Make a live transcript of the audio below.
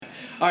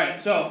All right,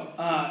 so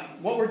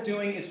what we're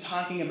doing is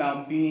talking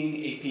about being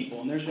a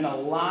people. And there's been a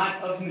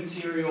lot of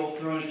material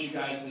thrown at you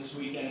guys this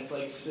weekend. It's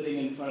like sitting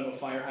in front of a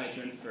fire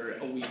hydrant for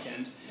a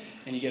weekend.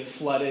 And you get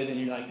flooded, and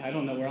you're like, I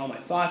don't know where all my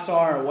thoughts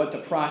are or what to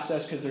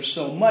process because there's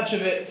so much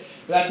of it.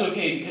 But that's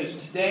okay,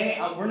 because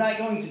today we're not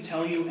going to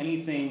tell you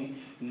anything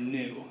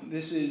new.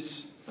 This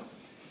is...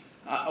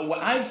 what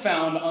I've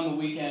found on the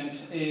weekend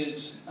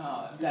is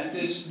that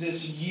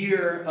this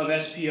year of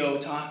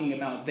SPO talking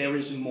about there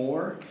is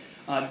more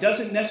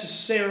doesn't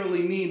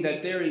necessarily mean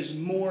that there is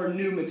more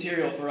new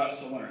material for us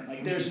to learn.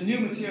 Like there's new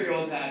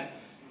material that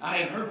I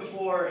haven't heard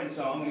before, and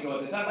so I'm going to go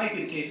with this. That might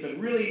be the case, but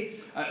really,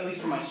 at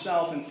least for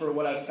myself and for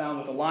what I've found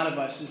with a lot of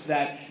us, is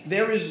that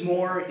there is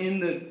more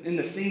in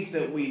the things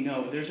that we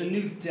know. There's a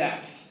new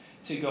depth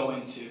to go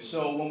into.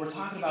 So when we're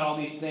talking about all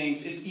these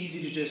things, it's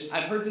easy to just,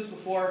 I've heard this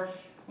before,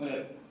 I'm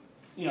going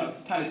to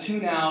kind of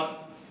tune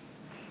out,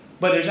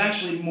 but there's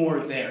actually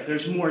more there.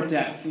 There's more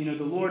depth. The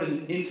Lord is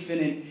an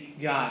infinite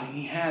God, and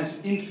He has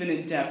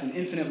infinite depth and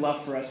infinite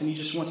love for us, and He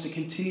just wants to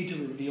continue to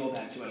reveal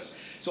that to us.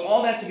 So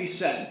all that to be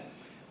said,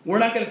 we're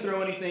not going to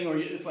throw anything, or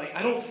it's like,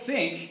 I don't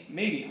think,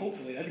 maybe,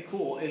 hopefully, that'd be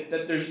cool,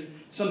 that there's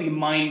something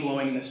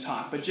mind-blowing in this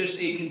talk, but just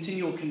a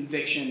continual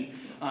conviction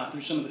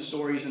through some of the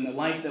stories and the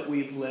life that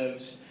we've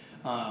lived,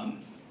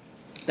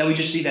 that we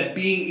just see that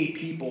being a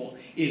people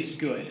is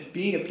good.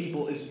 Being a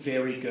people is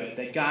very good.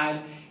 That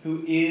God,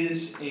 who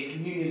is a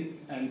communion,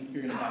 and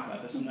you're going to talk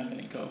about this, I'm not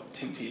going to go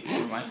too deep,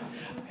 never mind,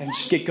 and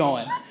just get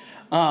going.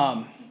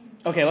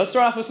 Okay, let's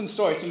start off with some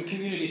stories, some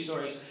community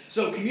stories.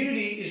 So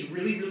community is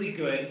really, really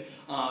good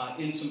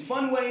in some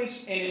fun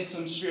ways and in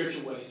some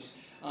spiritual ways.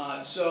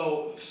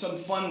 So some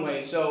fun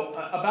ways. So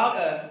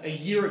about a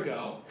year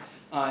ago,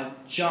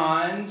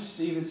 John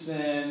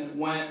Stevenson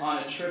went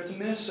on a trip to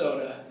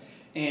Minnesota,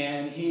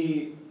 and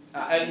he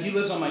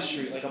lives on my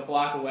street, like a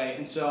block away.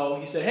 And so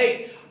he said,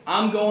 hey,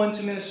 I'm going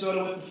to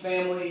Minnesota with the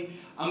family.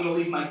 I'm going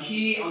to leave my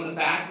key on the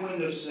back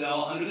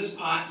windowsill under this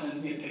pot.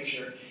 Sends me a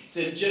picture. He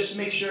said, just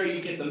make sure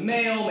you get the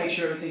mail, make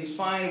sure everything's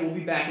fine. We'll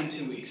be back in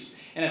 2 weeks.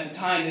 And at the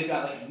time, they've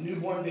got like a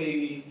newborn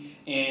baby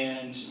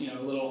and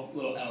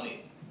little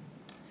Ellie.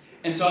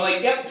 And so I'm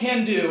like, yep,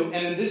 can do.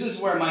 And then this is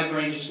where my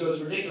brain just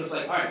goes ridiculous.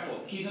 Like, all right, cool.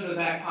 Keys under the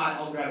back pot.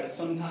 I'll grab it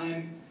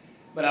sometime.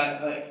 But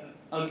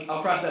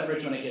I'll cross that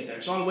bridge when I get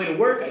there. So on the way to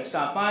work, I'd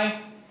stop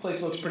by.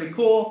 Place looks pretty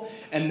cool.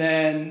 And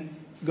then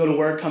go to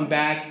work, come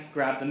back,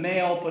 grab the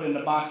mail, put it in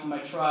the box in my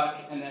truck.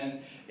 And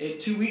then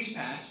 2 weeks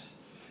passed.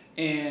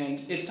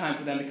 And it's time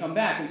for them to come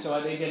back. And so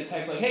they get a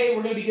text like, hey,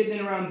 we're going to be getting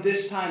in around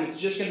this time. It's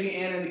just going to be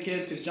Anna and the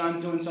kids because John's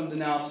doing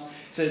something else. I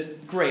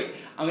said, great.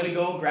 I'm going to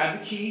go grab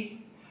the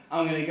key.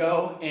 I'm going to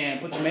go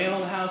and put the mail in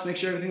the house, make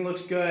sure everything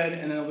looks good,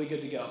 and then it'll be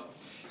good to go.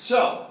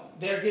 So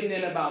they're getting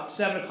in about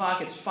 7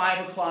 o'clock. It's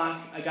 5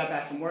 o'clock. I got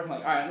back from work. I'm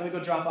like, all right, let me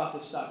go drop off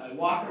this stuff. I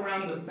walk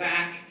around the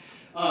back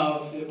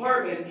of the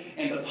apartment,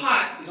 and the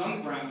pot is on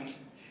the ground,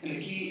 and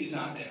the key is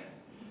not there.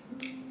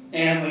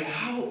 And I'm like,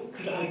 how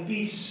could I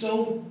be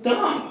so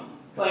dumb?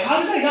 Like,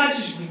 how did I not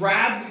just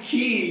grab the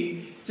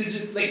key to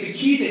the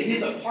key to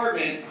his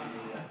apartment,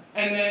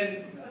 and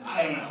then,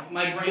 I don't know,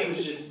 my brain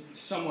was just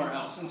somewhere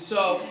else. And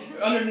so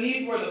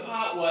underneath where the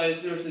pot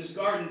was, there was this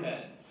garden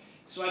bed.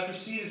 So I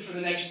proceeded for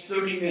the next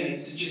 30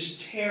 minutes to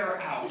just tear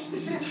out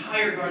this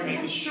entire garden bed.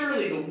 Because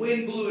surely the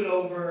wind blew it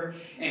over,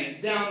 and it's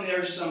down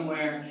there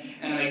somewhere.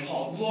 And I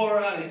called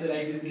Laura, and I said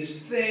I did this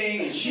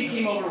thing. And she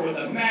came over with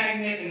a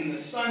magnet, and the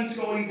sun's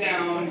going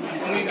down.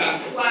 And we've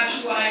got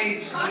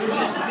flashlights. And we're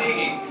just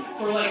digging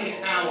for like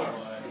an hour.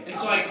 And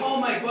so I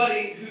called my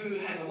buddy who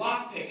has a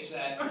lockpick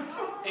set,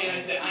 and I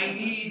said, I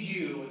need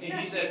you. And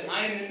he says,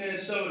 I'm in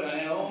Minnesota.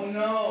 And I go, oh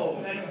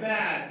no, that's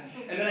bad.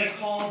 And then I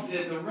called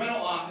the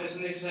rental office,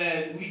 and they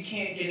said, we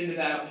can't get into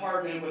that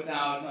apartment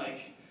without,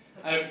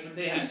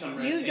 they had some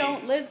red tape. You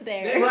don't live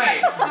there.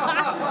 Right.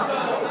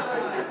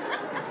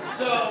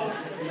 So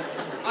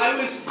I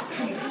was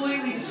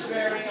completely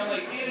despairing. I'm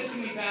like, Anna's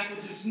going to be back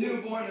with this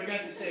newborn. They're going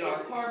to have to stay at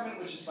our apartment,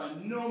 which is by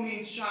no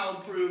means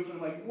childproof. And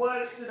I'm like,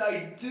 what did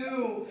I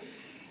do?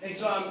 And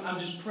so I'm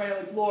just praying,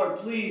 like, Lord,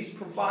 please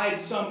provide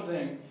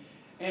something.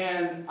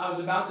 And I was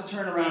about to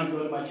turn around and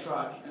go to my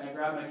truck, and I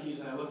grabbed my keys,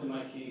 and I looked at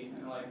my key,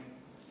 and I'm like,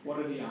 what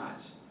are the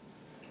odds?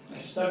 And I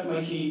stuck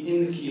my key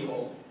in the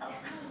keyhole,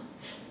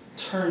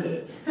 turned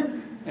it,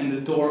 and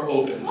the door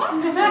opened. And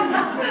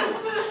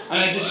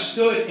I just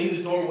stood in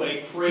the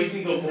doorway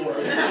praising the Lord.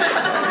 What?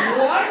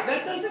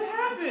 That doesn't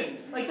happen.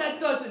 That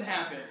doesn't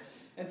happen.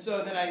 And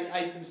so then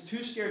I was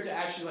too scared to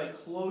actually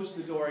close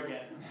the door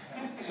again.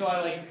 So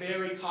I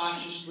very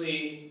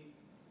cautiously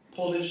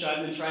pulled it shut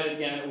and then tried it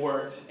again. It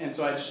worked. And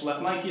so I just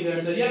left my key there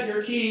and said, yep,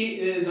 your key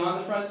is on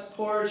the front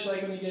porch.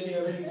 When you get here,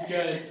 everything's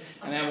good.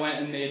 And I went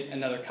and made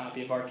another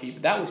copy of our key.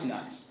 But that was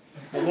nuts.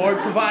 The Lord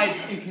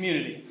provides in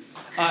community,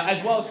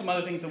 as well as some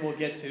other things that we'll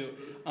get to.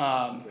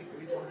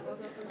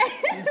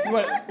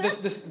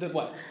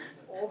 What?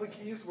 All the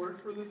keys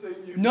work for the same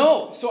user?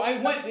 No. So I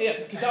went,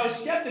 yes, because I was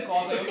skeptical.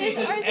 I was like, okay,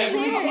 does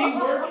every key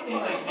work in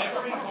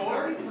every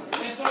door?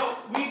 And so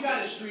we've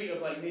got a street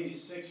of maybe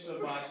 6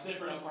 of us,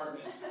 different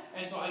apartments.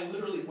 And so I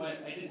literally went,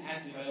 I didn't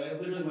ask anybody, I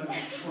literally really went,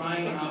 I'm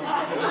trying out.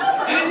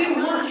 And it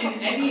didn't work in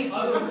any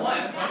other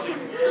one.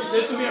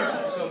 It's a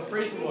miracle, so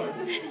praise the Lord.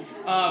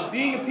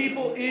 Being a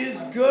people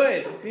is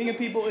good. Being a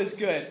people is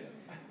good.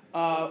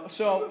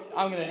 So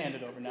I'm going to hand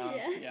it over now.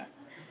 Yeah.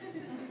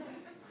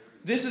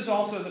 This is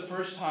also the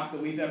first talk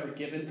that we've ever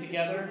given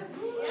together.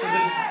 So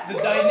the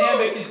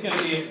dynamic is going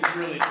to be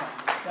really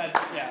fun.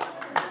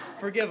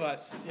 Forgive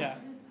us. Yeah.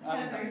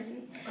 Have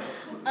mercy.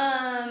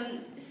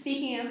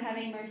 Speaking of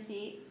having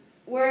mercy,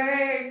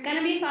 we're going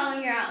to be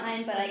following your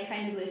outline, but like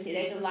kind of loosely.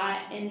 There's a lot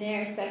in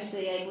there,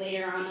 especially like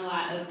later on, a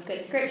lot of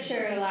good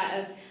scripture, a lot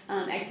of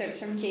excerpts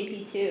from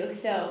JP2.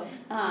 So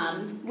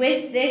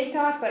with this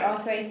talk, but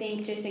also I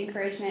think just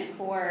encouragement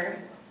for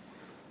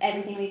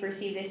everything we've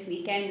received this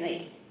weekend,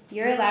 like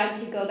you're allowed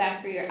to go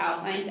back through your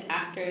outlines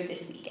after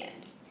this weekend.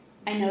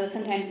 I know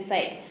sometimes it's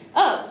like,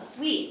 oh,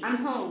 sweet, I'm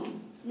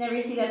home.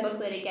 Never see that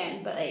booklet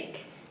again, but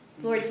like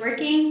the Lord's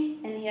working,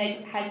 and He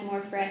like has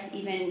more for us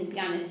even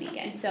beyond this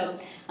weekend. So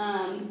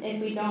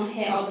if we don't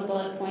hit all the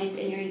bullet points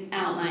in your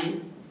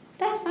outline,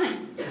 that's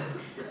fine.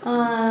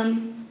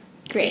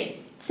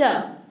 Great.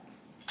 So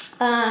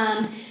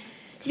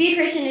to be a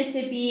Christian is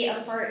to be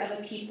a part of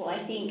a people. I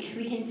think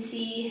we can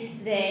see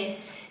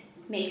this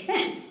makes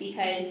sense,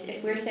 because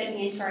if we're stepping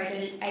into our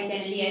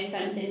identity as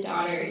sons and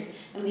daughters,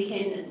 and we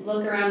can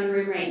look around the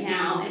room right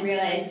now and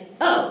realize,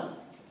 oh,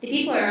 the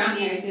people around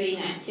me are doing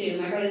that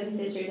too, my brothers and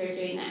sisters are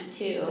doing that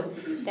too,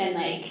 then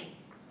like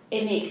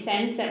it makes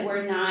sense that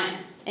we're not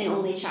an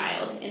only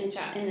child in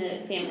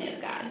the family of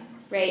God,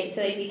 right?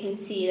 So like we can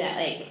see that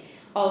like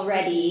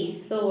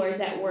already the Lord's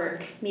at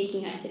work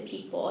making us a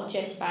people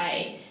just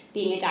by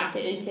being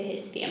adopted into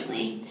His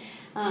family.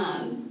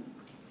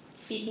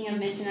 Speaking of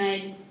Mitch and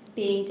I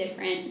being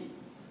different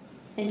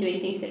and doing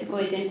things different,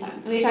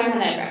 we were talking about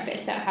that at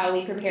breakfast, about how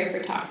we prepare for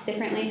talks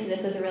differently, so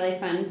this was a really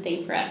fun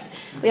thing for us.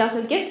 We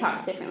also give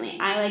talks differently.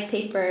 I like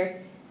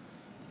paper.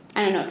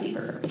 I don't know if you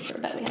prefer paper,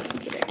 but we have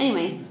computer.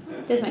 Anyway,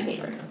 this is my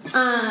paper.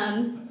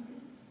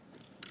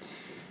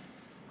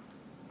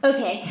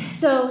 Okay,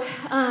 so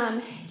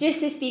just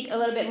to speak a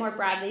little bit more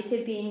broadly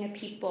to being a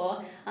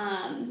people,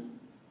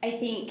 I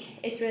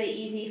think it's really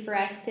easy for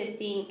us to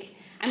think,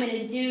 I'm going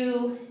to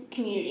do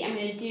community, I'm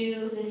going to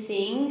do the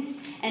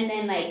things, and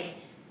then like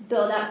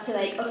build up to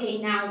like, okay,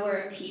 now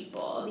we're a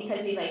people,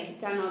 because we've like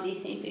done all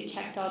these things, we've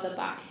checked all the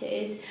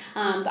boxes.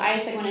 But I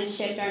just like want to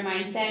shift our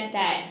mindset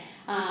that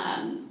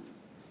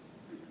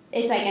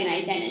it's like an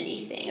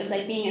identity thing, of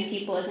like being a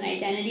people is an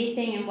identity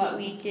thing, and what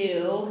we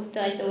do,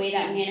 the way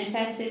that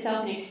manifests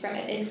itself and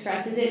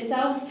expresses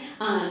itself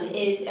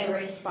is a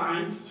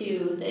response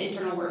to the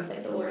internal work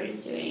that the Lord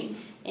is doing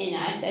in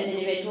us as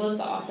individuals,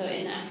 but also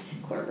in us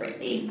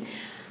corporately.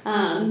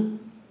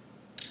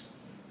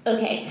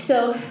 Okay,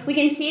 so we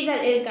can see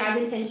that it is God's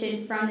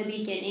intention from the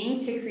beginning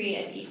to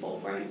create a people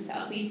for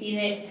Himself. We see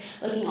this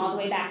looking all the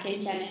way back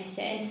in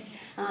Genesis.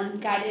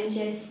 God didn't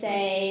just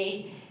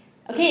say,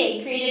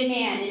 okay, created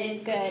man and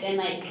it's good, and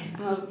like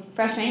I'm gonna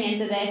brush my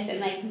hands of this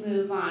and like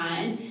move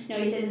on. No,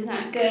 He says it's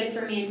not good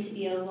for man to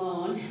be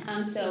alone.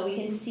 So we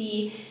can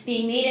see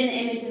being made in the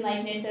image and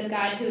likeness of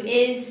God, who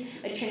is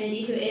a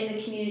Trinity, who is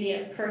a community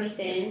of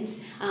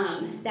persons.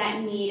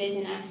 That need is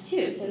in us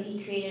too. So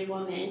He created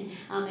woman,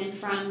 and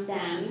from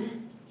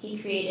them He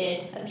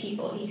created a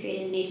people. He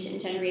created a nation,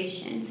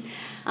 generations.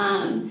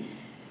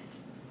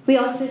 We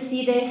also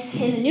see this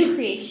in the new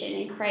creation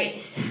in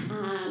Christ.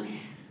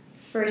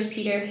 1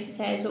 Peter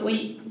says,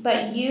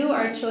 but you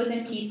are a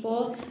chosen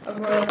people, a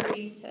royal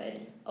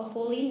priesthood, a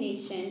holy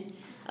nation,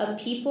 a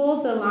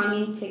people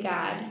belonging to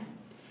God,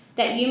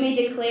 that you may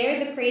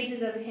declare the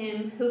praises of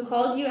Him who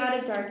called you out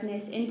of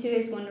darkness into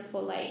His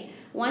wonderful light.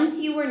 Once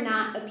you were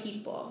not a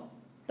people,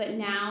 but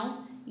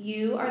now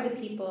you are the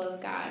people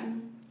of God.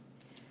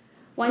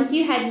 Once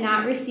you had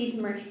not received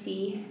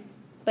mercy,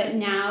 but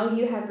now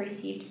you have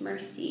received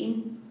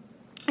mercy.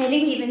 I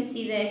think we even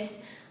see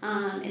this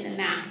in the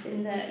Mass,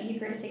 in the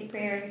Eucharistic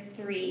Prayer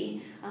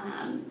 3.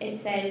 It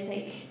says,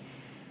 like,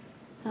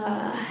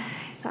 I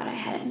thought I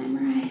had it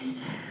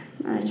memorized.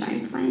 I'm going to try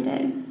and find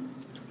it.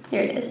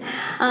 Here it is.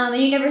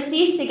 And you never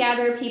cease to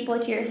gather people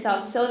to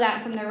yourself, so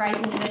that from the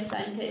rising of the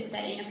sun to its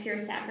setting, a pure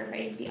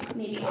sacrifice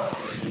may be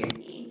offered to your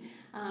name.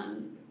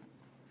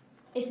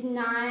 It's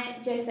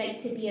not just like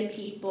to be a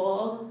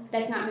people.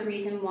 That's not the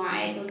reason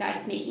why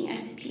God's making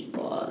us a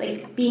people.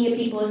 Like being a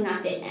people is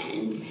not the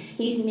end.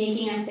 He's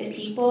making us a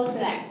people so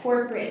that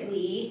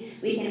corporately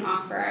we can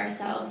offer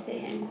ourselves to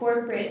Him.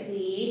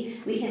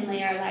 Corporately we can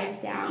lay our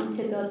lives down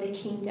to build the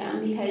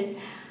kingdom, because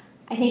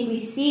I think we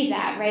see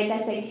that, right?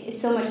 That's like, it's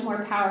so much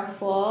more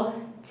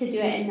powerful to do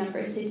it in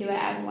numbers, to do it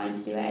as one, to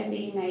do it as a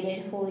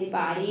united holy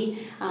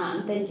body,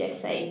 than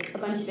just like a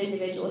bunch of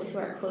individuals who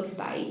are close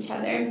by each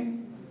other.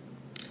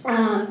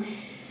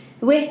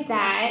 With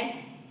that,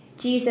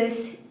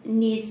 Jesus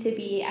needs to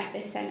be at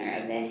the center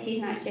of this.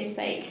 He's not just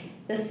like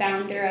the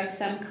founder of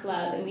some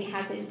club and we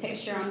have his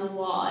picture on the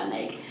wall, and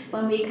like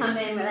when we come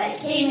in we're like,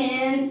 hey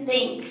man,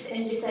 thanks,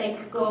 and just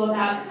like go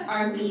about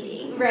our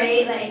meeting,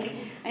 right? Like,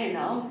 I don't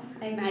know,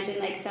 I imagine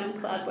like some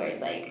club where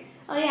it's like,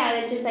 oh yeah,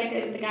 that's just like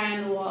the guy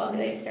on the wall who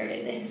like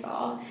started this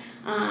all.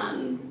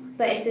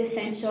 But it's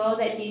essential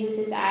that Jesus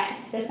is at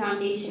the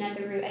foundation, at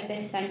the root, at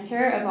the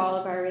center of all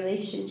of our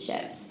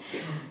relationships.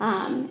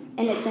 And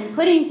it's in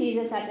putting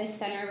Jesus at the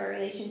center of our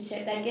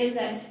relationship that gives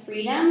us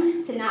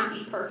freedom to not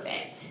be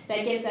perfect.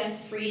 That gives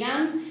us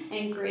freedom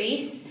and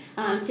grace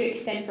to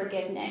extend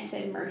forgiveness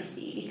and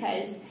mercy.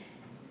 Because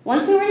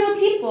once we were no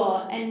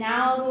people, and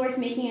now the Lord's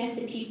making us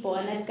a people,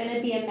 and that's going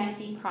to be a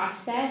messy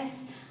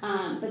process.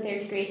 But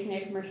there's grace and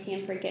there's mercy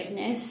and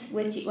forgiveness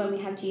when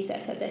we have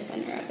Jesus at the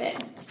center of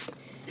it.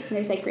 And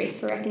there's like grace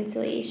for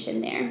reconciliation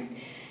there.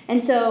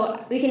 And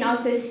so we can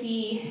also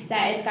see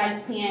that it's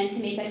God's plan to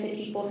make us a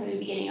people from the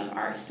beginning of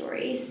our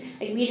stories.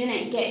 Like we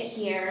didn't get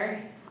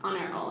here on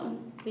our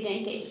own. We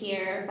didn't get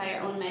here by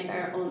our own might, by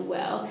our own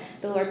will.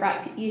 The Lord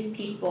used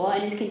people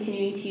and is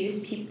continuing to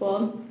use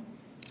people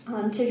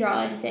to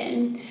draw us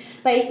in.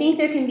 But I think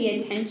there can be a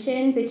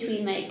tension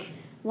between like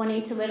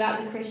wanting to live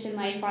out the Christian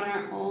life on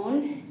our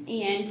own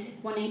and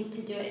wanting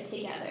to do it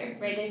together,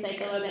 right? There's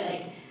like a little bit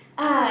like,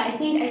 I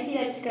think I see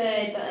that's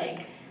good, but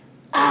like,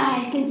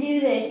 I can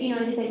do this,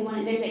 just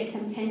like there's like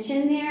some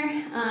tension there.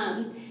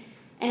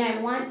 And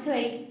I want to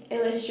like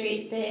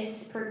illustrate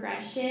this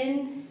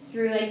progression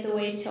through like the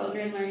way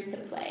children learn to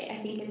play.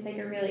 I think it's like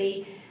a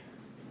really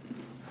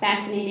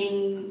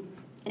fascinating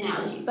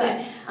analogy.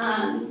 But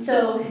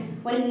so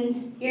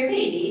when you're a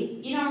baby,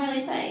 you don't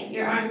really play.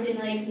 Your arms and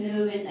legs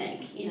move and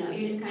like,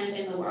 you're just kind of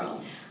in the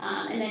world.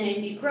 And then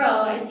as you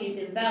grow, as you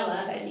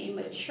develop, as you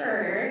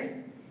mature,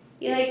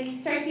 you like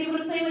start to be able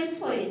to play with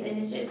toys,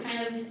 and it's just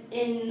kind of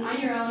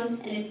on your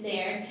own, and it's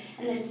there.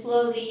 And then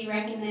slowly you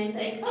recognize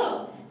like,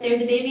 oh,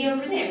 there's a baby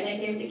over there, like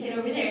there's a kid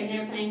over there, and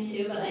they're playing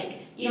too, but like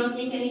you don't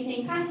think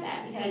anything past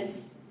that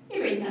because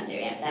your brain's not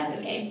there yet. That's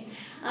okay.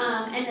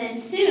 And then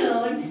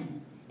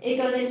soon it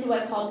goes into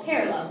what's called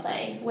parallel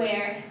play,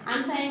 where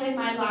I'm playing with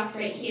my blocks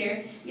right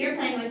here, you're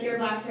playing with your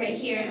blocks right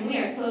here, and we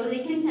are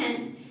totally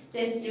content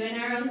just doing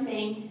our own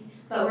thing,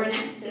 but we're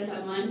next to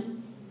someone.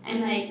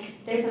 And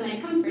like, there's some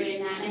like comfort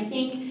in that. And I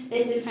think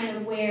this is kind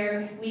of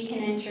where we can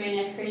enter in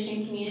as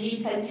Christian community,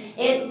 because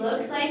it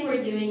looks like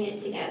we're doing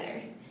it together.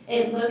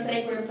 It looks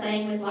like we're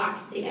playing with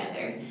blocks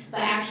together, but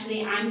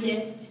actually I'm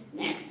just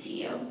next to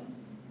you.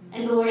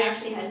 And the Lord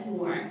actually has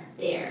more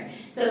there.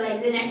 So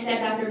like the next step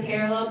after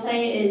parallel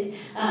play is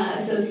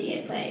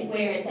associate play,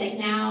 where it's like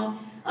now,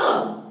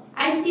 oh,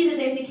 I see that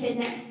there's a kid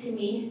next to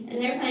me, and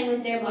they're playing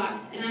with their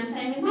blocks, and I'm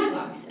playing with my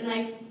blocks. And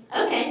like,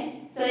 okay.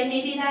 So like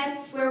maybe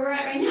that's where we're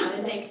at right now.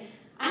 Is like,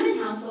 I'm in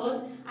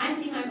household, I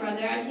see my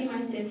brother, I see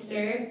my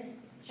sister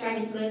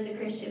trying to live the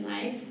Christian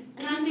life,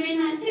 and I'm doing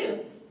that too.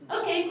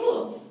 Okay,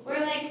 cool. We're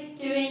like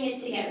doing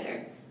it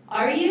together.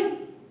 Are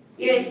you?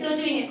 You're like still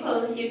doing it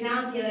close, you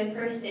acknowledge the other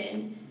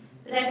person,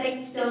 but that's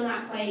like still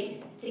not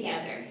quite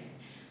together.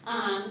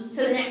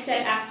 So the next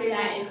step after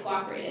that is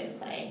cooperative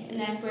play, and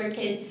that's where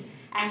kids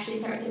actually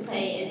start to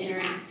play and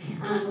interact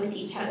with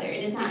each other.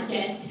 And it's not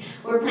just,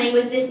 we're playing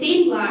with the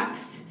same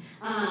blocks,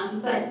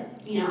 but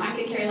I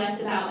could care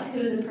less about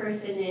who the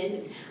person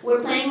is. We're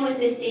playing with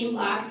the same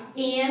blocks,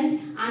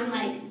 and I'm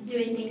like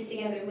doing things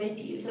together with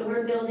you. So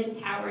we're building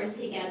towers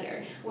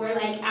together. We're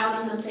like out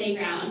on the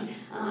playground,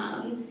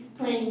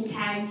 playing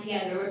tag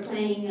together. We're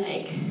playing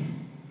like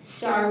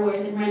Star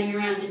Wars and running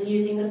around and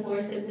using the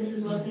Force, because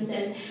Mrs. Wilson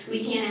says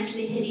we can't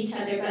actually hit each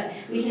other, but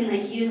we can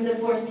like use the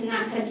Force to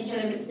not touch each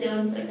other, but still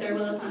inflict our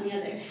will upon the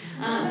other.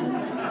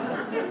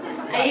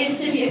 I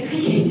used to be a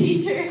cricket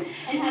teacher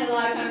and had a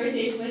lot of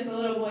conversation with the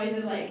little boys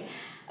of like,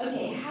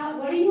 okay,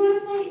 what do you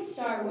want to play?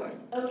 Star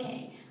Wars.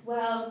 Okay,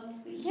 well,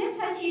 we can't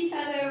touch each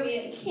other,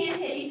 we can't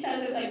hit each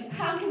other, like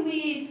how can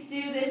we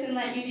do this and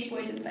let you be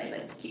boys and play?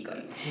 Let's keep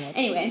going. Yep.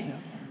 Anyway,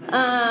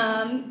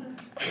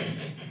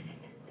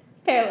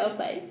 parallel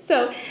play.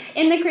 So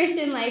in the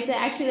Christian life, that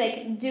actually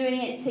like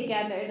doing it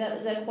together,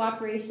 the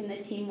cooperation, the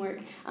teamwork,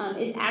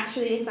 is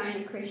actually a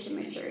sign of Christian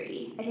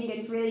maturity. I think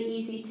it's really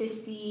easy to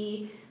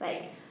see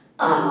like,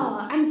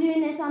 oh, I'm doing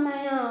this on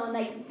my own,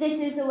 like this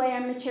is the way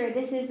I'm mature,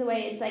 this is the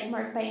way it's like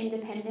marked by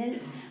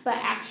independence, but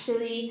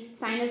actually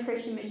sign of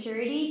Christian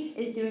maturity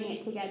is doing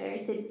it together,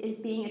 is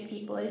being a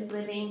people, is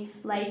living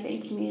life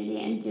in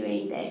community and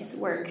doing this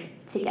work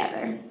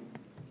together.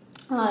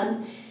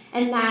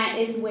 And that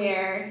is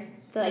where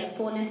the like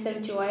fullness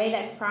of joy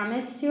that's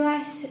promised to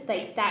us,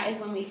 like that is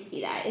when we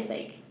see that, is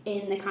like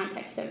in the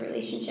context of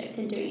relationships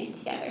and doing it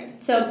together.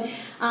 So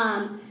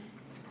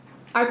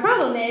our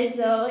problem is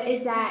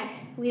that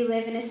we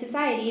live in a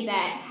society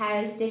that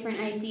has different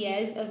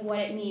ideas of what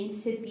it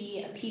means to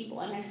be a people,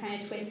 and has kind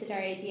of twisted our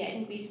idea. I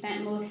think we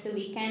spent most of the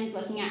weekend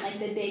looking at like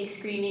the big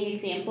screaming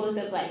examples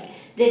of like,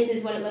 this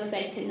is what it looks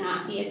like to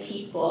not be a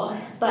people.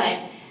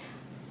 But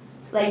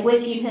like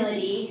with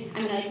humility,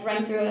 I'm gonna like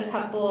run through a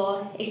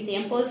couple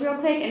examples real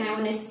quick, and I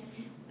want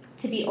us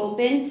to be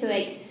open to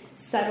like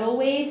subtle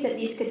ways that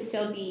these could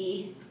still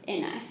be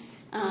in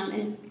us,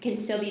 and can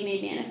still be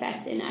made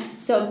manifest in us.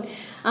 So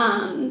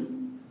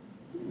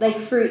like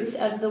fruits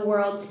of the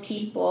world's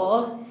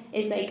people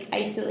is like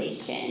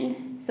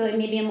isolation, So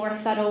maybe a more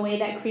subtle way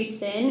that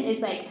creeps in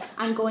is like,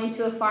 I'm going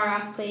to a far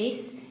off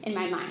place in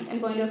my mind. I'm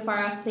going to a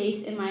far off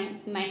place in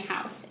my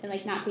house, and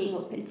like not being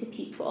open to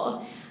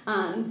people,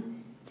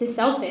 to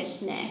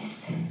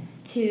selfishness,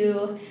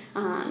 to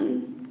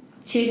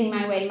choosing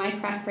my way, my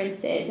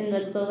preferences, and the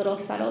little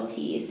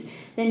subtleties.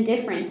 The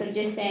indifference of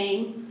just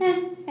saying,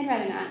 I'd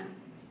rather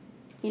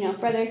not.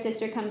 Brother or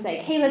sister comes like,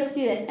 hey, let's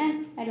do this.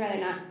 I'd rather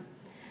not.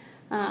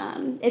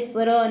 It's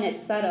little and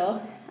it's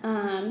subtle.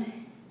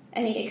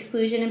 I think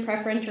exclusion and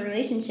preferential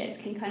relationships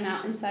can come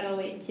out in subtle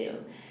ways too.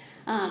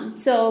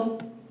 So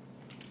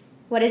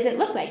what does it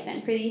look like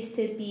then for these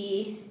to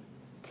be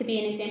an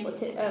example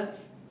of?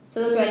 So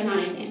those are like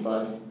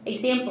non-examples.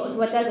 Examples,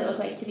 what does it look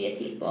like to be a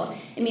people?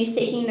 It means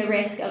taking the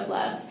risk of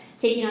love,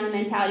 taking on the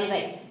mentality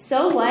like,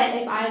 so what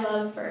if I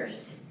love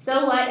first?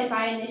 So what if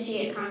I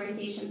initiate a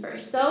conversation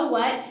first? So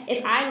what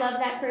if I love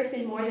that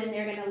person more than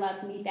they're going to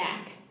love me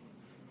back?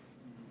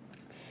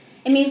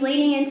 It means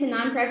leaning into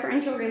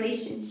non-preferential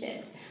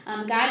relationships.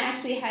 God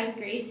actually has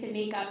grace to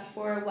make up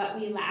for what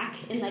we lack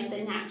in like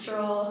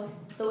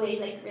the way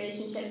like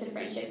relationships and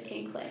friendships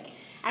can click.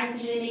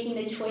 Actually making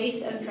the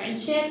choice of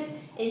friendship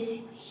is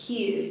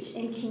huge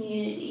in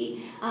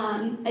community.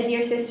 A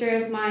dear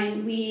sister of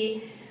mine,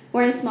 we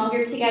were in small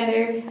group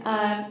together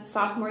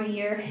sophomore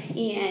year,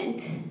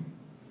 and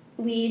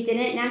we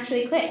didn't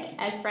naturally click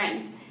as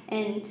friends,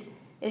 and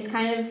it was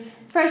kind of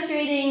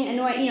frustrating,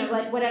 annoying,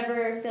 like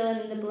whatever, fill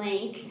in the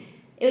blank.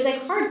 It was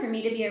like hard for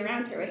me to be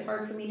around her. It was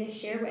hard for me to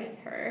share with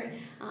her.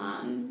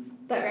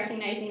 But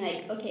recognizing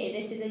like, okay,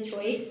 this is a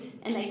choice,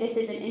 and like this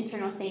is an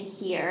internal thing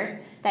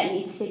here that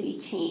needs to be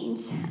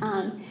changed.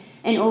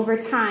 And over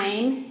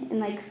time, and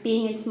like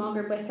being in small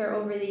group with her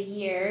over the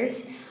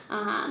years,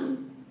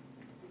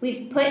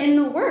 we've put in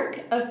the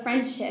work of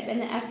friendship and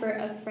the effort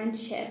of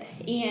friendship.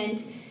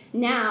 And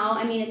now,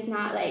 it's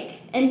not like,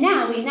 and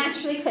now we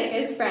naturally click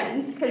as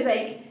friends, because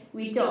like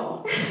we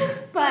don't,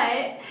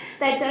 but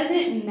that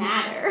doesn't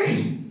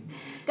matter.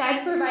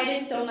 God's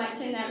provided so much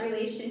in that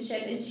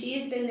relationship, and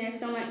she's been there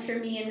so much for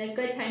me in the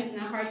good times and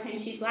the hard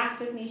times. She's laughed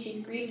with me,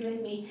 she's grieved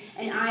with me,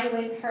 and I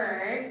with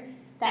her.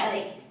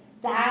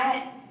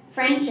 That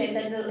friendship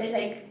that is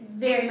like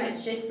very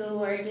much just the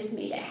Lord just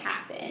made it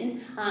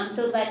happen.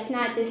 So let's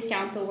not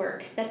discount the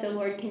work that the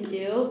Lord can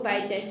do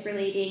by just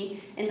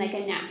relating in like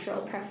a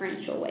natural,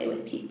 preferential way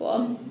with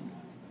people.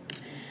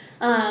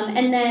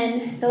 And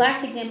then the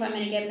last example I'm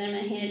going to give, and then I'm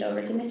going to hand it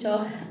over to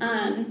Mitchell,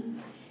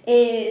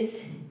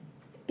 is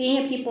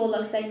being a people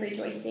looks like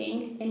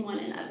rejoicing in one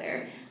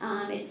another.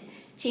 It's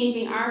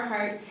changing our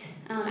hearts,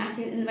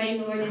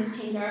 inviting the Lord in to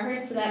change our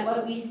hearts, so that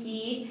what we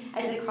see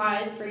as a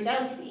cause for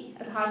jealousy,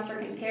 a cause for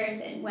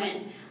comparison,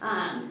 when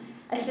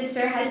a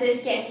sister has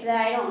this gift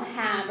that I don't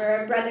have,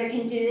 or a brother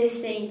can do this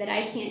thing that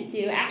I can't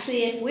do.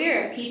 Actually, if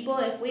we're a people,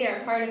 if we are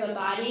part of a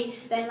body,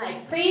 then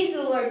like praise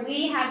the Lord,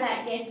 we have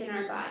that gift in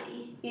our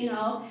body.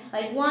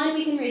 Like one,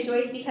 we can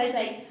rejoice because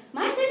like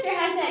my sister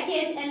has that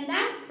gift, and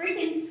that's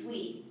freaking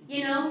sweet.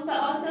 But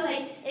also,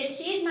 like, if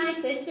she's my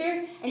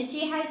sister and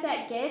she has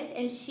that gift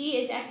and she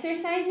is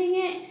exercising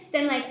it,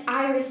 then, like,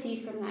 I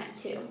receive from that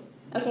too.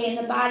 Okay, and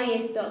the body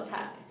is built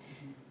up.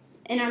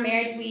 In our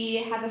marriage, we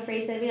have a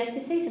phrase that we like to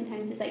say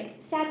sometimes. It's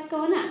like, stats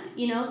going up.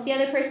 If the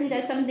other person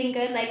does something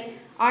good, like,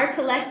 our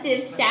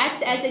collective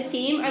stats as a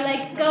team are,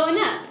 like, going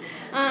up.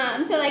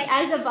 So, like,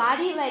 as a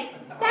body,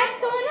 like, stats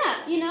going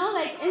up,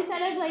 Like,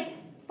 instead of, like,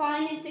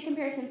 falling into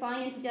comparison,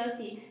 falling into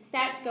jealousy,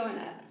 stats going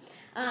up.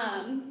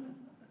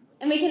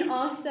 And we can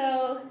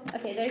also,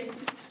 there's,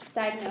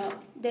 side note,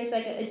 there's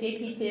like a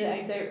JP2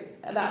 excerpt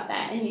about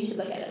that, and you should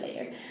look at it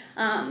later.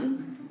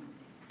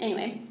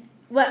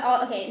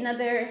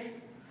 Another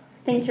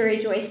thing to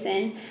rejoice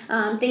in,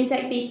 things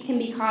that can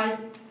be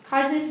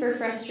causes for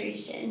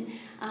frustration.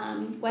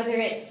 Whether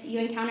it's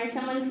you encounter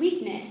someone's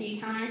weakness, you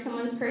encounter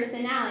someone's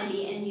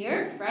personality, and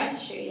you're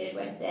frustrated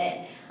with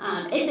it,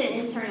 it's an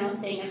internal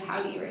thing of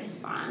how you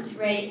respond,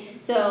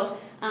 right? So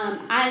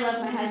I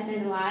love my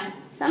husband a lot.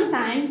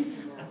 Sometimes...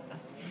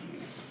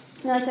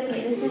 No, it's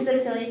okay. This is a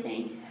silly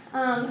thing.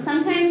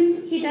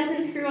 Sometimes he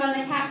doesn't screw on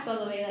the caps all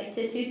the way, like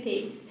to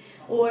toothpaste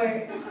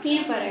or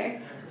peanut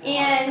butter.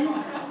 And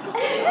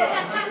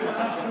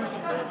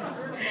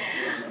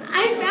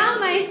I found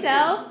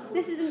myself,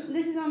 this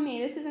is on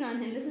me, this isn't on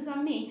him, this is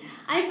on me.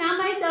 I found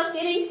myself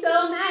getting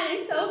so mad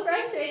and so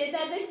frustrated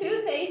that the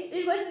toothpaste,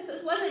 it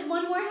wasn't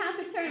one more half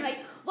a turn. Like,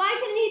 why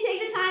couldn't he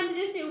take the time to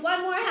just do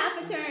one more half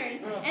a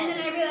turn? And then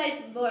I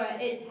realized, Laura,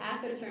 it's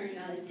half a turn,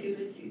 not a tube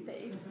of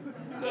toothpaste.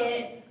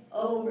 Get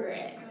over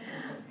it.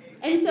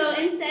 And so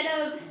instead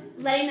of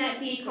letting that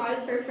be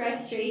cause for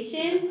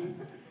frustration,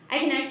 I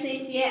can actually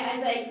see it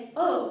as like,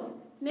 oh,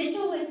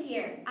 Mitchell was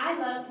here. I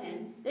love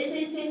him. This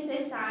is just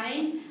a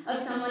sign of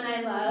someone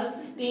I love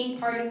being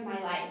part of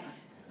my life.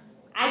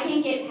 I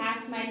can get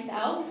past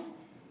myself,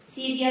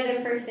 see the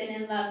other person,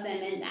 and love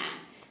them in that.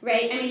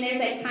 Right? There's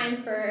like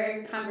time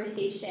for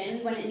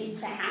conversation when it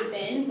needs to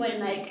happen, when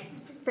like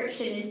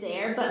friction is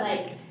there. But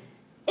like,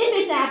 if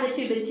it's half a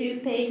tube of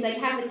toothpaste, like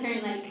half a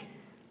turn, like,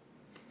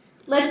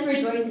 let's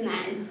rejoice in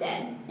that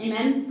instead.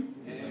 Amen?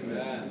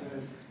 Amen.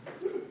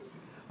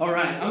 All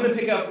right, I'm going to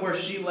pick up where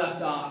she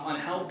left off on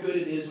how good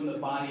it is when the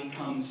body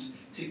comes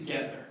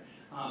together.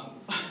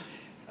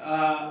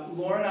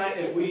 Laura and I,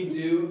 if we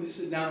do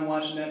sit down and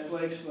watch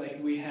Netflix, like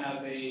we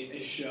have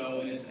a show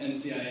and it's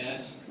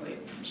NCIS.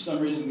 Like for some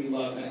reason we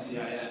love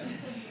NCIS.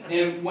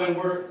 And when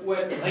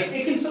like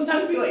it can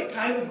sometimes be like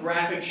kind of a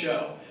graphic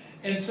show.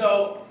 And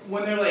so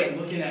when they're like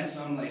looking at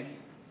some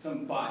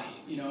body,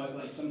 you know,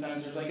 like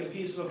sometimes there's like a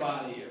piece of a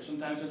body or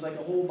sometimes there's like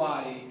a whole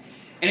body.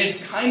 And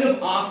it's kind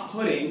of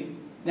off-putting,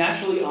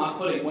 naturally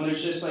off-putting when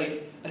there's just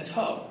like a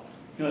toe.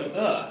 You're like,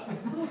 ugh.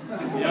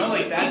 You know,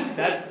 like that's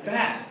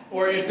bad.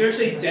 Or if there's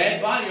a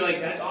dead body, you're like,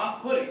 that's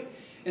off-putting.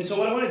 And so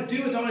what I want to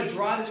do is I want to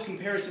draw this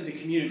comparison to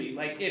community.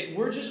 Like if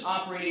we're just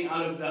operating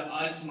out of the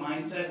us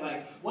mindset,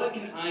 like what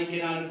can I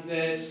get out of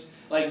this?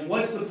 Like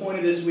what's the point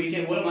of this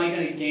weekend? What am I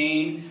going to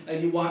gain?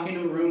 Like you walk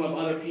into a room of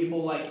other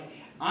people, like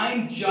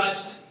I'm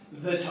just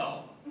the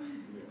toe.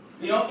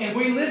 You know, and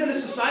we live in a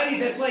society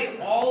that's like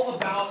all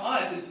about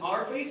us. It's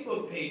our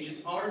Facebook page,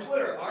 it's our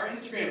Twitter, our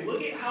Instagram.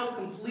 Look at how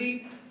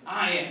complete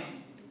I am.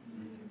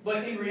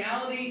 But in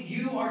reality,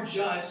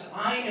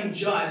 I am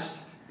just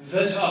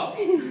the toe.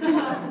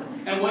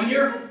 And when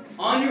you're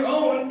on your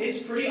own, it's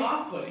pretty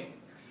off-putting.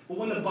 But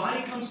when the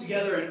body comes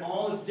together and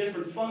all its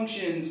different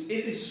functions,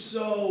 it is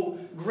so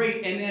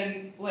great. And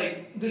then,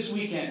 like, this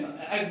weekend,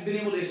 I've been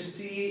able to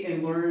see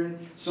and learn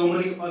so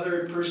many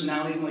other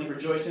personalities and, like,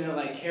 rejoice in it.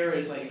 Like, Kara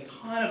is, like, a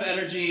ton of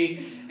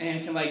energy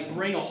and can, like,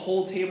 bring a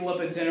whole table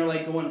up at dinner,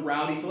 like, going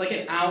rowdy for, like,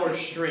 an hour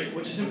straight,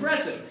 which is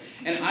impressive.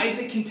 And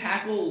Isaac can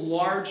tackle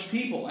large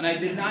people, and I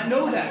did not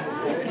know that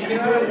before. And he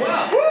can do it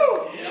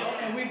well. You know,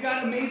 and we've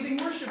got amazing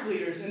worship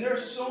leaders, and there are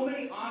so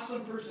many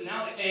awesome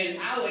personalities. And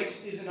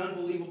Alex is an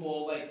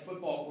unbelievable, like,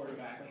 football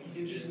quarterback. Like, he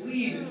can just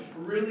lead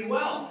really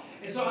well.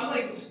 And so I'm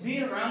like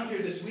being around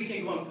here this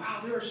weekend going, wow,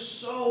 there are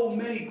so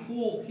many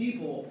cool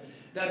people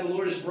that the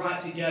Lord has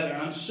brought together.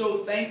 And I'm so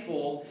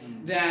thankful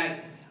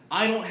that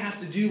I don't have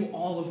to do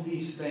all of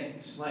these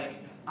things. Like,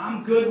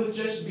 I'm good with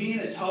just being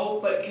a toe,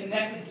 but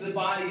connected to the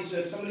body. So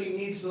if somebody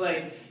needs to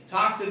like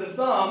talk to the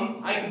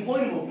thumb, I can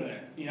point them over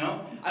there. You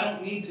know, I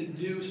don't need to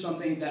do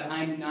something that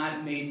I'm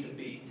not made to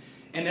be.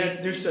 And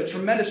there's a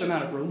tremendous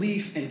amount of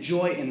relief and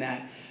joy in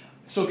that.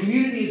 So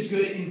community is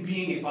good in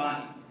being a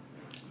body.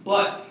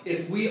 But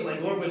if we,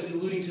 like Lord was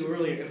alluding to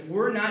earlier, if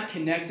we're not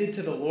connected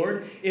to the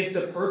Lord, if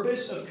the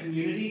purpose of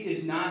community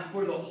is not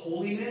for the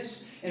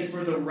holiness and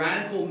for the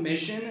radical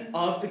mission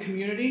of the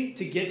community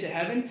to get to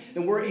heaven,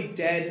 then we're a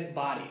dead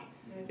body.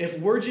 If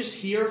we're just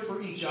here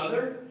for each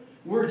other,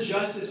 we're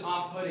just as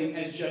off-putting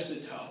as just a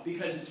toe.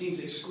 Because it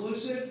seems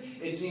exclusive,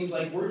 it seems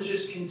like we're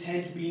just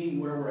content being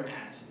where we're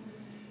at.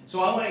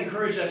 So I want to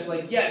encourage us,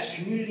 like, yes,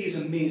 community is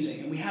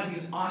amazing, and we have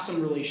these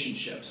awesome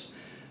relationships.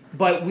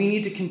 But we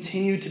need to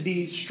continue to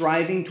be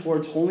striving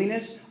towards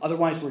holiness,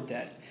 otherwise we're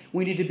dead.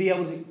 We need to be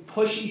able to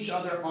push each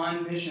other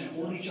on mission,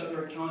 hold each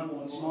other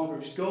accountable in small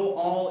groups, go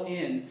all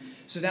in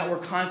so that we're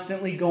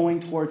constantly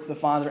going towards the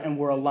Father and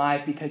we're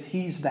alive because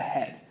He's the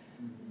head.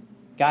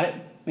 Got it?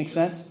 Make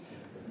sense?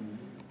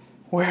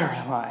 Where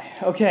am I?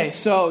 Okay,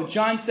 so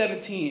John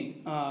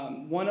 17,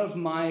 one of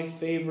my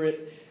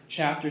favorite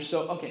chapters.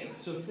 So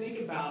think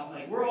about,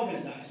 like, we're all going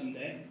to die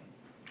someday.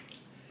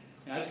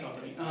 Yeah, that's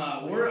comforting.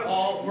 We're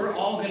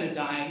all going to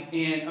die,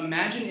 and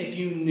imagine if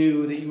you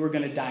knew that you were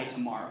going to die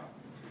tomorrow.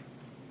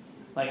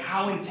 Like,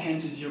 how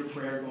intense is your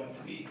prayer going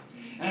to be?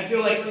 And I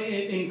feel like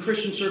in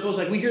Christian circles,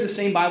 like, we hear the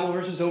same Bible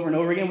verses over and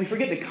over again. We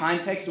forget the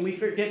context, and we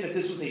forget that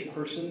this was a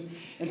person.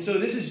 And so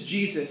this is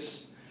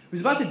Jesus,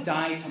 who's about to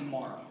die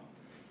tomorrow,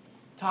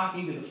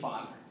 talking to the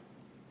Father.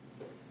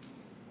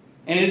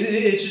 And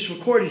it's just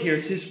recorded here.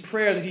 It's his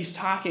prayer that he's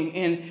talking.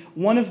 And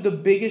one of the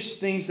biggest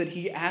things that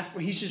he asked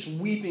for, he's just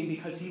weeping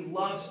because he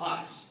loves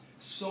us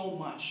so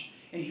much.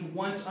 And he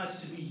wants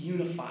us to be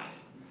unified.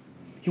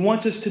 He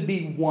wants us to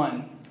be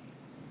one.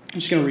 I'm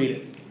just going to read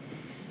it.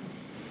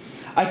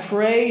 I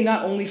pray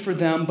not only for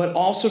them, but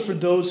also for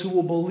those who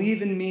will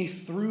believe in me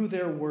through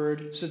their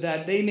word, so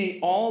that they may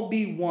all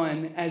be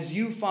one, as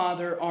you,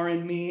 Father, are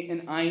in me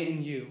and I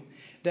in you.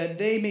 That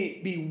they may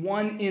be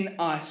one in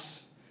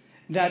us,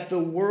 that the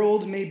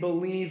world may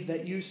believe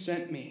that you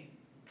sent me.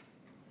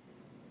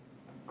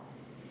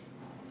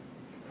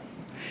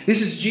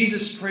 This is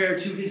Jesus' prayer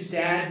to his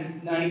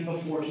dad the night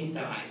before he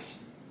dies.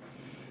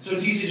 So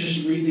it's easy to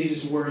just read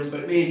these words,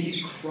 but man,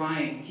 he's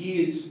crying.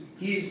 He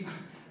is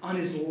on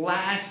his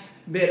last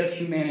bit of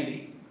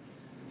humanity.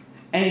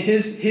 And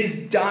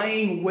his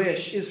dying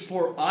wish is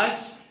for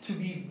us to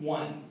be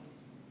one.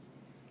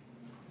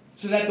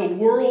 So that the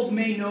world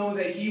may know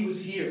that he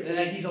was here, and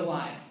that he's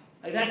alive.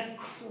 Like, that's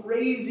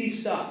crazy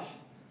stuff.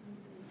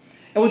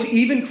 And what's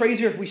even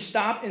crazier if we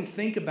stop and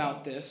think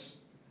about this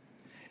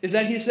is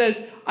that he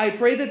says, I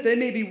pray that they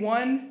may be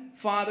one,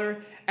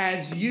 Father,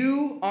 as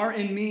you are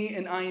in me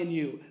and I in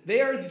you. They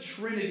are the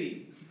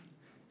Trinity.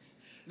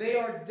 They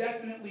are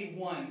definitely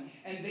one.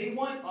 And they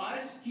want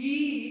us,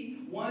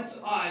 he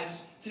wants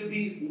us to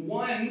be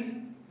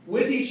one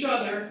with each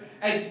other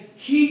as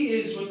he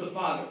is with the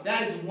Father.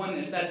 That is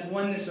oneness. That's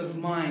oneness of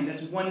mind.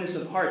 That's oneness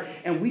of heart.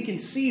 And we can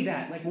see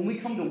that. Like when we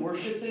come to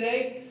worship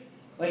today,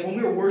 like when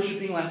we were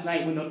worshiping last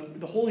night, when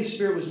the Holy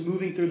Spirit was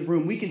moving through the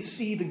room, we can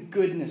see the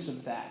goodness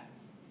of that.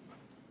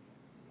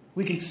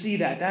 We can see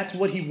that. That's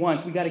what he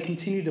wants. We got to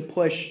continue to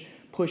push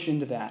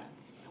into that.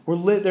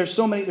 There's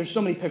so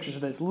many pictures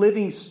of this.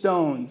 Living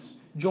stones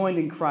joined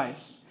in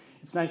Christ.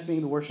 It's nice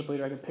being the worship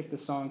leader. I can pick the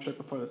songs right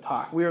before the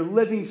talk. We are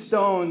living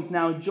stones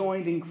now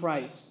joined in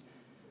Christ.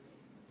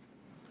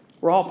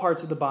 We're all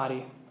parts of the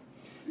body.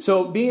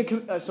 So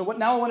what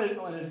now I want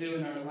to do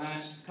in our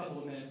last couple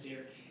of minutes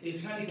here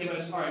is kind of give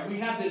us, all right, we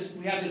have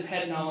this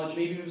head knowledge,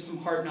 maybe some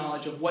heart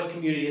knowledge of what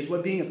community is,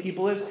 what being a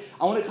people is.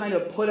 I want to kind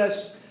of put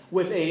us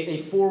with a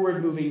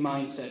forward-moving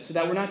mindset so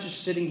that we're not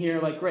just sitting here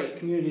like, great,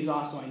 community is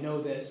awesome, I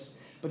know this,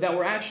 but that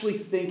we're actually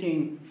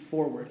thinking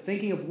forward,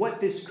 thinking of what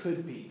this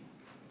could be.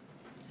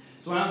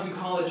 So when I was in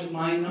college,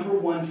 my number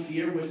one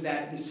fear was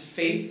that this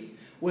faith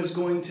was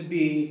going to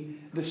be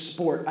the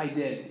sport I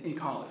did in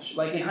college.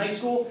 Like in high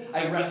school,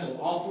 I wrestled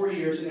all 4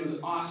 years, and it was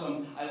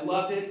awesome. I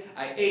loved it.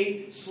 I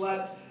ate,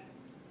 slept,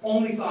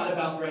 only thought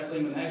about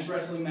wrestling, the next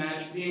wrestling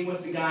match, being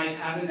with the guys,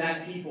 having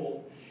that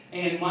people.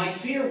 And my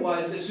fear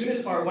was,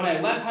 when I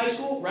left high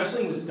school,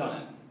 wrestling was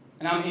done.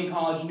 And I'm in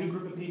college, new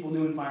group of people,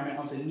 new environment.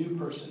 I was a new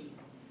person.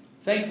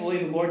 Thankfully,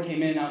 the Lord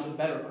came in, and I was a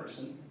better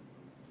person.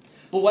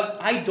 But what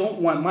I don't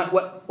want,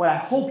 what I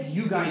hope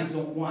you guys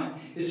don't want,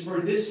 is for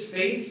this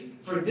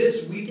faith, for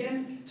this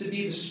weekend, to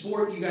be the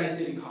sport you guys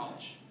did in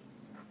college.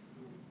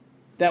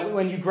 That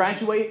when you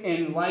graduate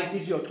and life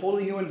gives you a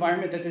totally new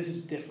environment, that this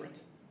is different.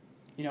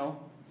 You know?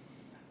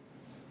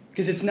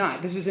 Because it's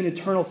not. This is an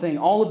eternal thing.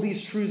 All of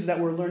these truths that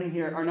we're learning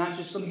here are not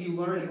just something you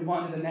learn and move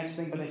on to the next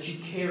thing, but that you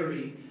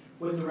carry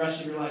with the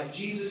rest of your life.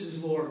 Jesus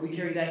is Lord. We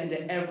carry that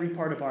into every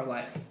part of our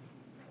life.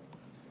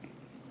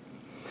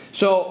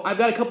 So I've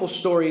got a couple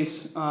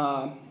stories.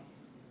 I'll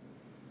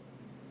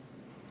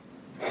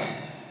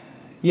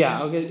do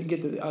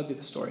the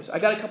stories. I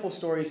got a couple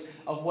stories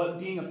of what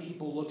being a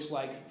people looks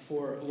like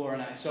for Laura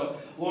and I. So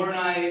Laura and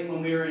I,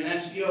 when we were in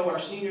SPO, our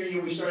senior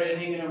year, we started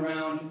hanging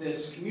around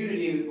this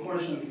community, the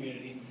Cornerstone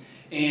community.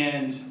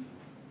 And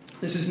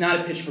this is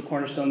not a pitch for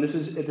Cornerstone. This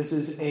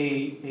is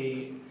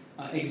a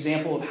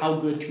example of how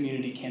good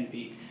community can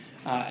be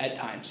at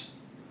times.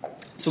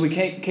 So we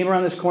came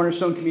around this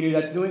Cornerstone community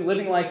that's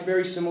living life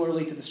very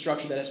similarly to the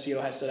structure that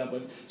SPO has set up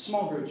with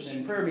small groups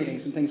and prayer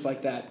meetings and things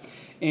like that.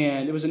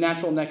 And it was a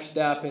natural next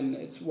step, and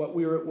it's what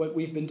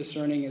we've been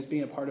discerning as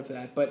being a part of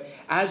that. But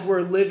as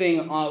we're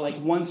living like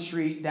one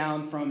street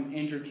down from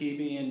Andrew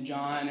Keeby and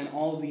John and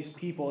all of these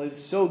people, it's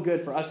so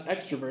good for us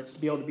extroverts to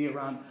be able to be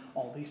around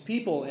all these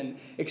people and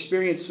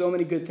experience so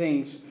many good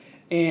things.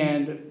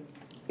 And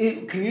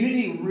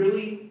community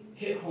really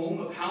hit home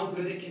of how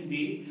good it can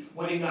be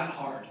when it got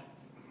hard.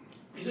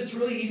 Because it's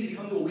really easy to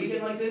come to a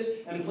weekend like this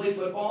and play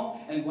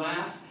football and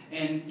laugh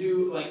and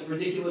do like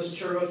ridiculous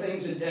churro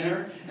things at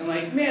dinner and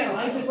like, man,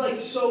 life is like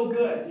so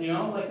good, you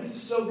know? Like this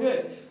is so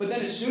good. But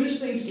then as soon as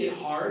things get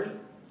hard,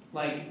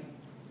 like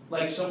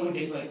someone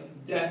gets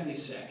like deathly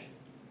sick.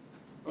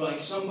 Or like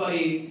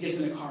somebody gets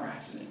in a car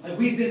accident. Like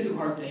we've been through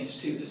hard things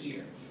too this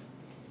year.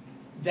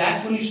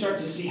 That's when you start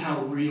to see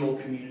how real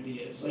community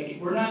is. Like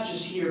we're not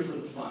just here for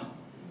the fun.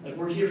 Like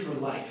we're here for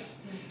life.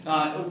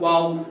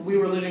 While we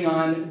were living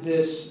on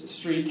this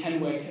street,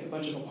 Kenwick, a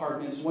bunch of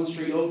apartments, one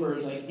street over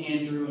is like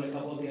Andrew and a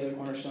couple of the other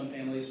Cornerstone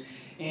families.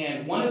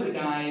 And one of the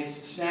guys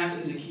snaps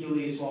his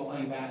Achilles while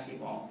playing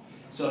basketball.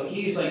 So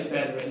he's like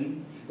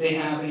bedridden. They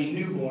have a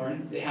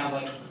newborn. They have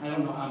like, I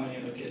don't know how many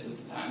other kids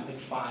at the time, like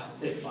five, let's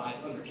say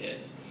 5 other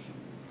kids.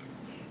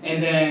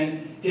 And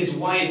then his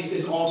wife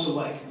is also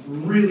like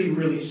really,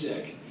 really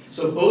sick.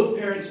 So both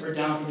parents are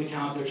down for the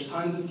count. There's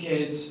tons of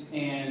kids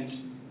and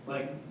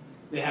like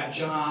they have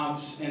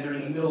jobs, and they're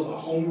in the middle of a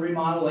home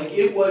remodel. Like,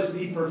 it was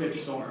the perfect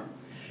storm.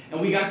 And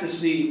we got to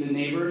see the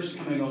neighbors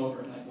coming over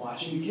and, like,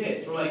 watching the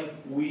kids for, like,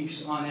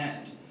 weeks on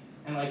end.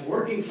 And, like,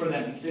 working for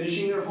them and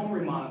finishing their home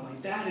remodel.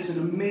 Like, that is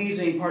an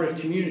amazing part of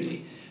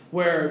community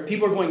where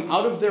people are going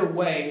out of their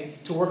way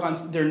to work on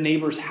their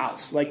neighbor's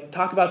house. Like,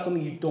 talk about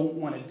something you don't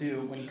want to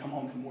do when you come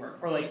home from work.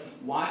 Or, like,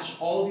 watch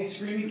all of these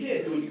screaming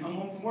kids when you come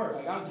home from work.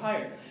 Like, I'm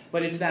tired.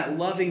 But it's that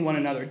loving one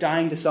another,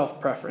 dying to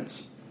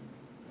self-preference.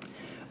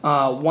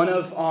 One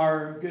of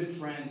our good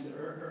friends,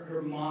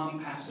 her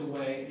mom passed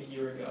away a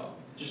year ago,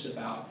 just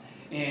about.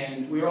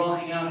 And we were all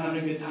hanging out,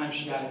 having a good time.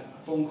 She got a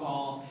phone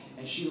call,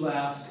 and she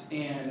left.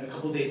 And a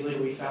couple of days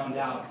later, we found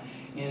out.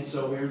 And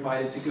so we were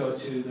invited to go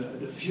to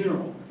the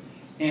funeral.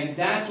 And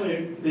that's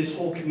when this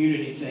whole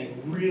community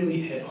thing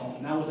really hit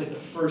home. That was like the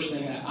first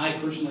thing that I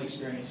personally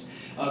experienced.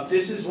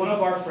 This is one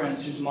of our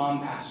friends whose mom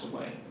passed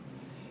away.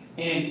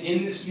 And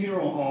in this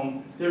funeral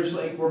home,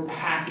 we're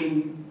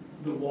packing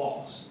the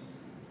walls.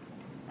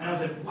 And I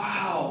was like,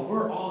 wow,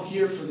 we're all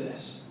here for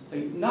this.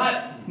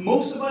 Like,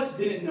 most of us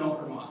didn't know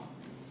her mom.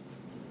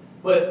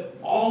 But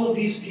all of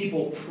these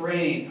people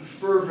praying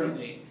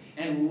fervently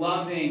and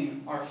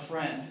loving our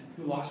friend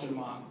who lost her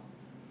mom.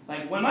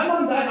 Like, when my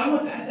mom dies, I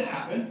want that to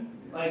happen.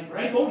 Like,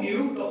 right? Don't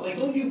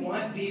you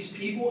want these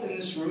people in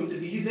this room to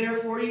be there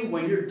for you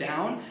when you're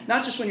down?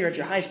 Not just when you're at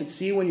your highest, but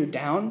see you when you're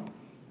down.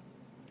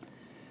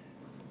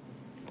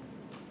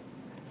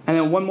 And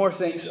then one more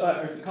thing, or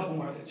a couple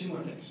more things, two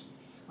more things.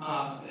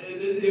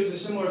 It was a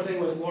similar thing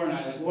with Laura and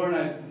I. Like, Laura and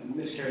I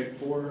miscarried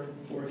four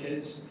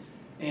kids,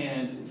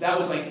 and that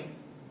was like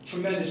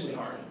tremendously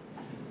hard.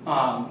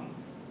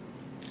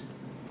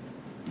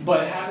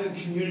 But having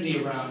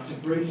community around to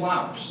bring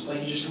flowers,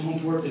 like you just come home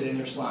from work today and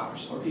there's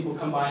flowers, or people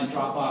come by and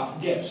drop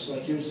off gifts,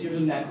 like here's a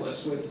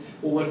necklace with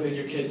what would have been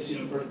your kids'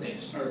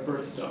 birthdays or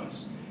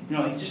birthstones.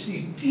 Like just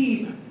these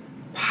deep,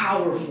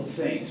 powerful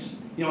things.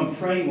 And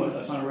praying with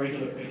us on a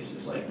regular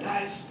basis, like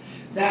that's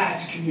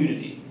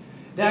community.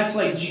 That's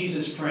like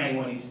Jesus praying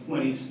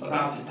when he's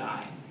about to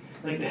die,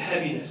 like the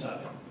heaviness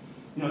of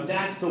it.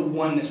 That's the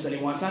oneness that he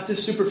wants, not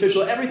this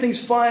superficial.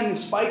 Everything's fun,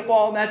 spike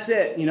ball, and that's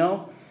it.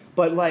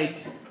 But like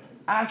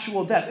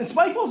actual depth. And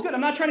spike ball's good. I'm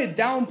not trying to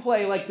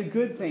downplay like the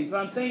good things, but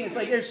I'm saying it's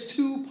like there's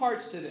two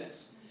parts to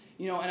this.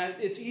 And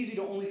it's easy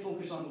to only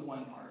focus on the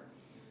one part.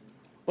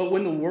 But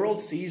when the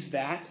world sees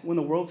that, when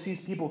the world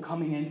sees people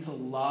coming in to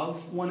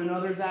love one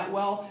another that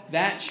well,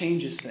 that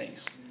changes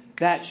things.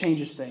 That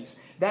changes things.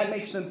 That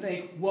makes them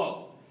think,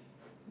 whoa,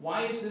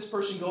 why is this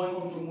person going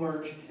home from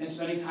work and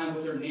spending time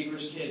with their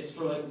neighbor's kids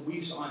for like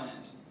weeks on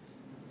end?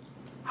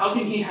 How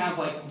can he have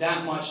like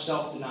that much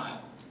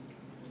self-denial?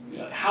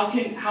 How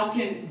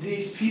can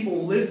these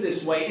people live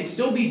this way and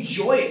still be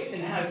joyous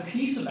and have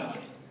peace about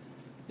it?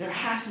 There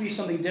has to be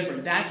something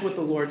different. That's what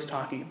the Lord's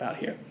talking about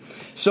here.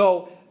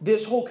 So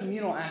this whole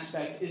communal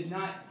aspect it's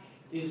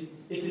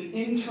an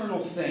internal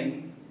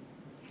thing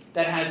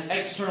that has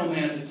external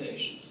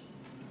manifestations.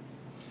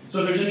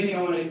 So if there's anything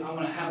I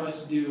want to have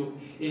us do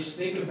is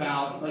think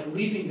about, like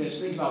leaving this,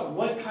 think about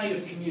what kind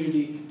of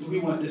community do we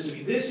want this to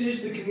be. This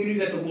is the community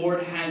that the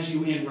Lord has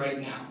you in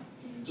right now.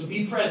 So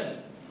be present.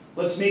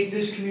 Let's make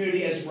this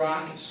community as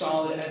rock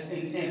solid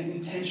and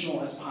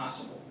intentional as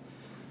possible.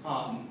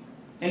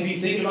 And be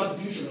thinking about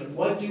the future. Like,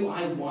 what do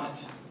I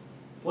want?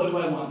 What do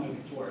I want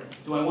moving forward?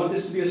 Do I want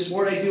this to be a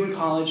sport I do in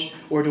college,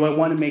 or do I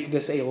want to make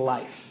this a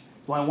life?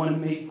 Do I want to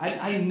make...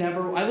 I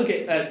look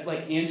at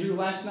like Andrew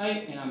last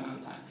night, and I'm out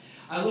of time.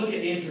 I look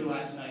at Andrew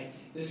last night.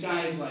 This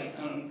guy is like,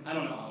 I don't know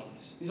how old he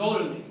is. He's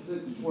older than me. He's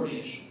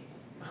 40-ish.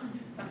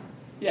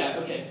 Yeah,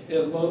 okay. A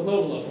little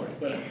below 40,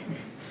 whatever.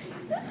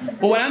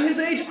 But when I'm his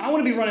age, I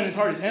want to be running as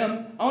hard as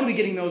him. I want to be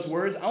getting those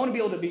words. I want to be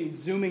able to be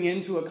zooming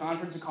into a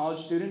conference of college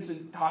students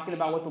and talking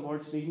about what the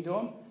Lord's speaking to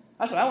them.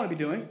 That's what I want to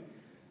be doing.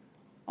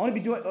 I want to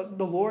be doing...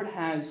 The Lord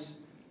has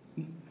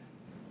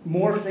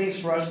more things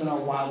for us than our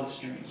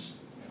wildest dreams.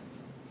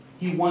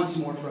 He wants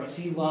more for us.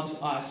 He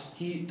loves us.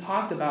 He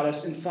talked about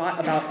us and thought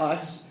about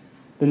us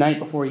the night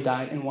before he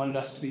died and wanted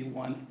us to be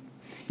one.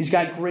 He's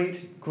got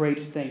great,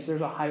 great things.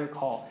 There's a higher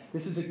call.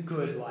 This is a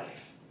good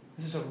life.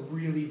 This is a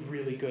really,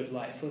 really good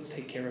life. Let's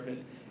take care of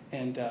it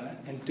and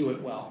do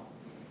it well.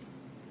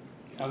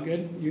 How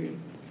good? You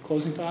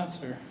closing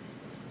thoughts or?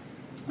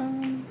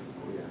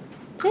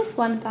 Just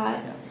one thought.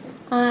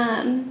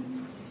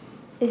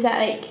 Is that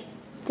like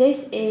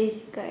this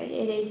is good.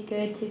 It is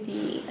good to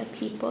be a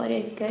people. It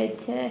is good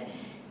to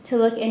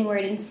look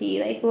inward and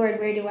see, like, Lord,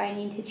 where do I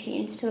need to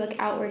change? To look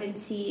outward and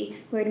see,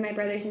 where do my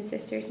brothers and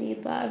sisters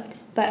need loved?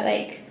 But,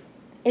 like,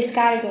 it's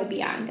got to go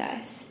beyond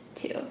us,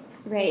 too,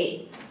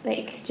 right?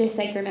 Like, just,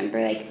 like,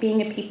 remember, like,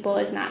 being a people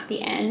is not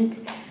the end.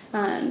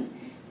 The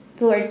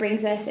Lord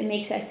brings us and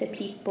makes us a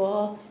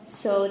people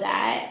so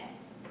that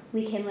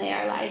we can lay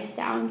our lives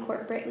down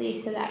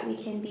corporately, so that we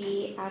can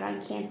be out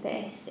on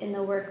campus, in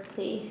the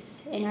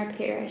workplace, in our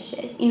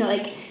parishes.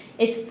 Like,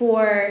 it's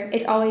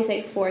always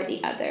like for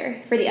the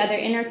other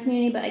in our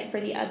community, but like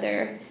for the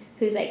other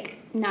who's like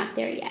not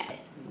there yet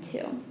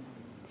too.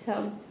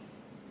 So,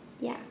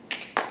 yeah.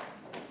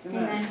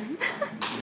 Amen.